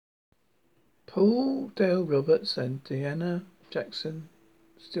Paul Dale Roberts and Deanne Jaxine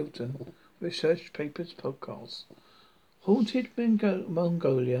Stilton. Research Papers Podcast. Haunted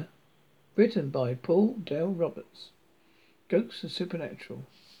Mongolia. Written by Paul Dale Roberts. Ghosts and Supernatural.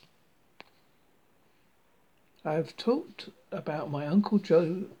 I have talked about my Uncle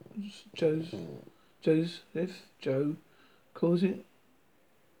Joseph Joe causing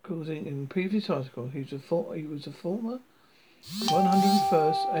in previous article. He was a former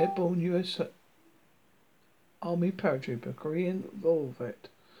 101st Airborne U.S. Army paratrooper, Korean war vet,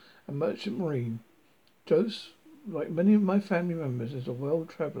 and merchant marine. Joseph, like many of my family members, is a world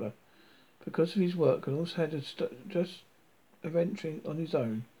traveller because of his work and also had just adventuring on his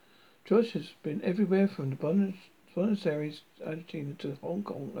own. Josh has been everywhere from the Buenos Aires, Argentina to Hong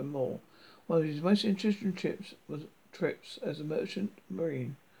Kong and more. One of his most interesting trips as a merchant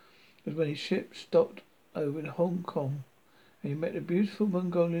marine was when his ship stopped over in Hong Kong and he met a beautiful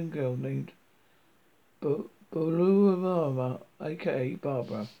Mongolian girl named Boluama, aka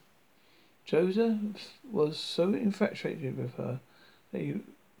Barbara. Joseph was so infatuated with her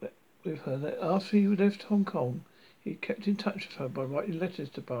that after he left Hong Kong, he kept in touch with her by writing letters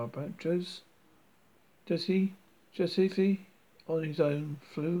to Barbara. Josie, on his own,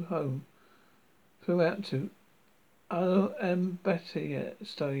 flew out to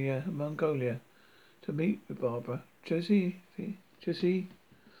Ulaanbaatar, Mongolia, to meet with Barbara. Josephine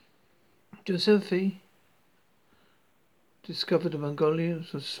discovered the Mongolia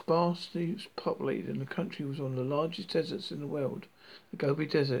was sparsely populated and the country was one of the largest deserts in the world, the Gobi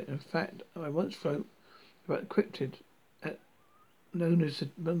Desert. In fact, I once wrote about cryptid known as the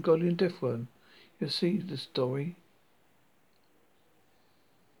Mongolian death worm. You'll see the story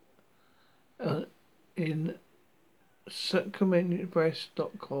in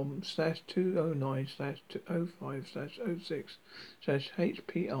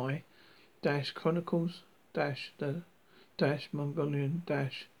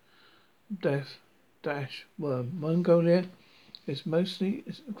Mongolia is mostly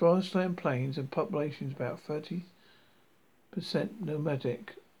grassland plains and population is about 30%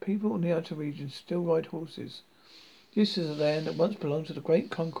 nomadic. People in the outer regions still ride horses. This is a land that once belonged to the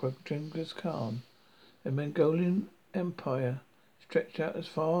great conqueror Genghis Khan. The Mongolian Empire stretched out as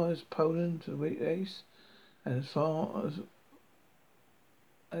far as Poland to the east and as far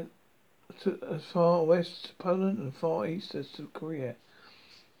west to Poland and far east as to Korea.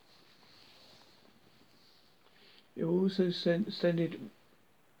 It also extended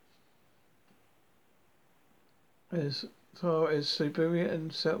as far as Siberia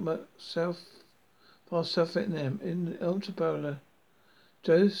and far south Vietnam. In the ultra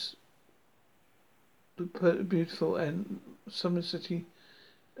Joe's beautiful and some city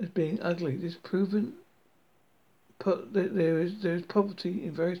as being ugly. This proven there is poverty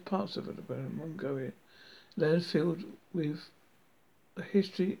in various parts of Mongolia. Land filled with a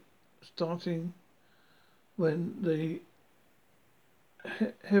history starting when the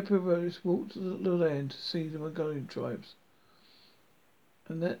Hebrides walked the land to see the Mongolian tribes.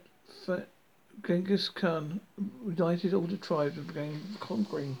 And that Genghis Khan united all the tribes and began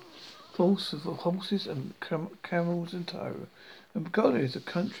conquering force of horses and camels and tow. And Mongolia is a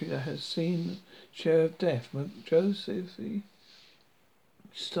country that has seen share of death. Josephine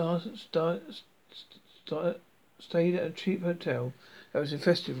stayed at a cheap hotel that was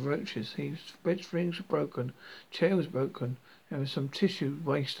infested with roaches. His bed springs were broken, chair was broken, and there was some tissue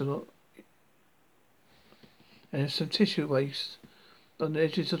waste on the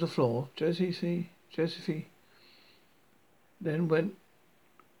edges of the floor. Josephine then when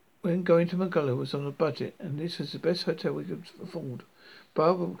going to Mongolia was on a budget, and this was the best hotel we could afford.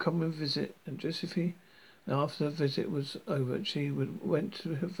 Barbara would come and visit, and Josephine, and after the visit was over, she went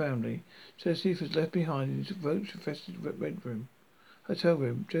to her family. Josephine was left behind in his roach-infested hotel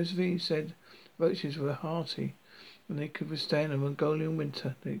room. Josephine said roaches were hearty, and they could withstand a Mongolian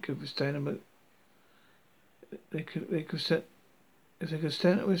winter. If they could withstand a Mongolian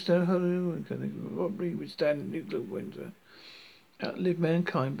winter, they could probably withstand a nuclear winter. Outlived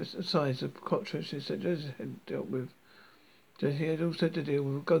mankind, besides the cockroaches that Joseph had dealt with. He had also to deal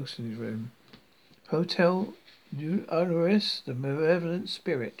with a ghost in his room. Hotel New Urs, the malevolent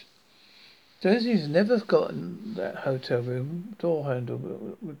spirit. Joseph has never forgotten that hotel room door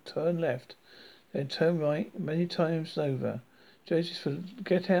handle would turn left, then turn right many times over. Joseph would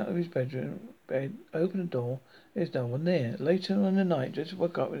get out of his bed, open the door. There's no one there. Later on in the night, Joseph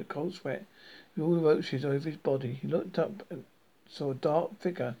woke up with a cold sweat, with all the roaches over his body. He looked up and saw a dark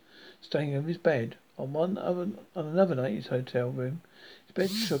figure standing over his bed. On another night in his hotel room, his bed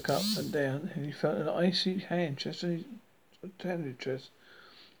shook up and down, and he felt an icy hand just on his chest.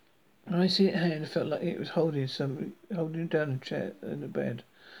 An icy hand felt like it was holding down a chair in the bed.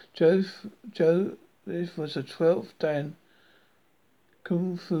 Joe, this was the 12th Dan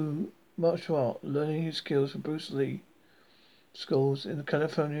Kung Fu martial art, learning his skills from Bruce Lee schools in the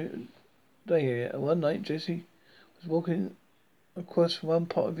California Bay Area. One night, Jesse was walking across from one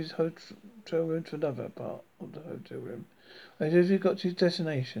part of his hotel room to another part of the hotel room. When Jesse got to his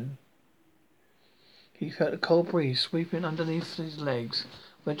destination, he felt a cold breeze sweeping underneath his legs.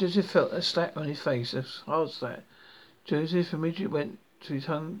 When Joseph felt a slap on his face, a hard slap, Joseph immediately went to his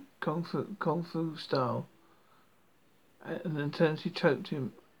kung fu style, and then turned he choked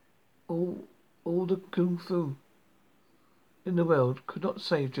him. All, all the kung fu in the world could not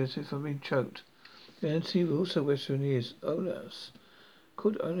save Joseph from being choked. The entity also whispered in his ears, Onus.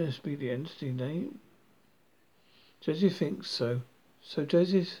 Could Onus be the entity name? Joseph thinks so. So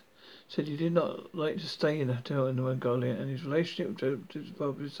Joseph said he did not like to stay in a hotel in Mongolia, and his relationship with Joseph's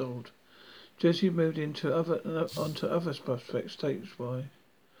father resolved. Joseph moved onto other prospects statewide,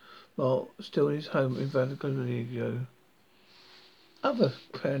 while still in his home in Mongolia. Other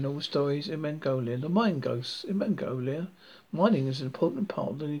paranormal stories in Mongolia. The mine ghosts in Mongolia. Mining is an important part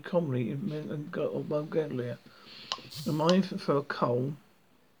of the economy of Mongolia. The mine for coal,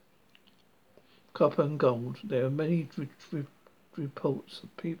 copper and gold. There are many reports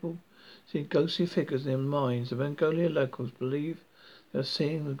of people seeing ghostly figures in mines. The Mongolia locals believe they are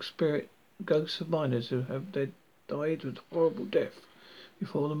seeing the spirit ghosts of miners who have died with horrible death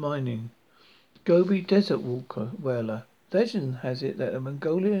before the mining. Gobi Desert Walker Whaler. Legend has it that a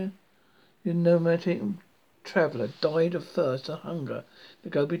Mongolian nomadic traveller died of thirst and hunger in the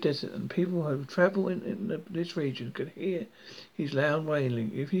Gobi Desert, and people who travel in this region could hear his loud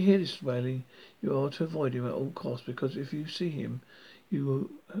wailing. If you hear this wailing, you are to avoid him at all costs, because if you see him, you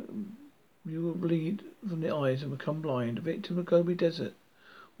will bleed from the eyes and become blind. A victim of Gobi Desert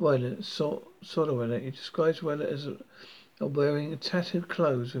Whaler, Weller, he describes Weller as wearing tattered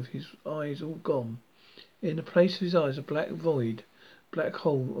clothes with his eyes all gone. In the place of his eyes, a black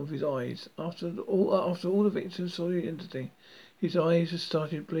hole of his eyes. After all the victims saw the entity, his eyes had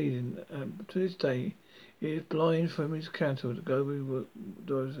started bleeding. To this day, he is blind from his encounter with the Gobi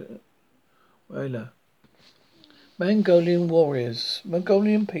Whaler. Mongolian warriors.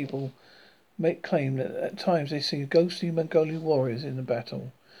 Mongolian people make claim that at times they see ghostly Mongolian warriors in the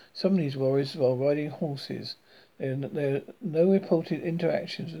battle. Some of these warriors are riding horses. There are no reported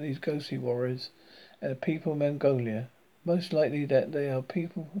interactions with these ghostly warriors and the people of Mongolia. Most likely that they are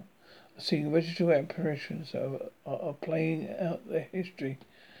people who are seeing residual apparitions that are playing out their history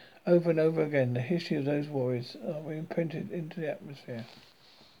over and over again. The history of those warriors are imprinted into the atmosphere.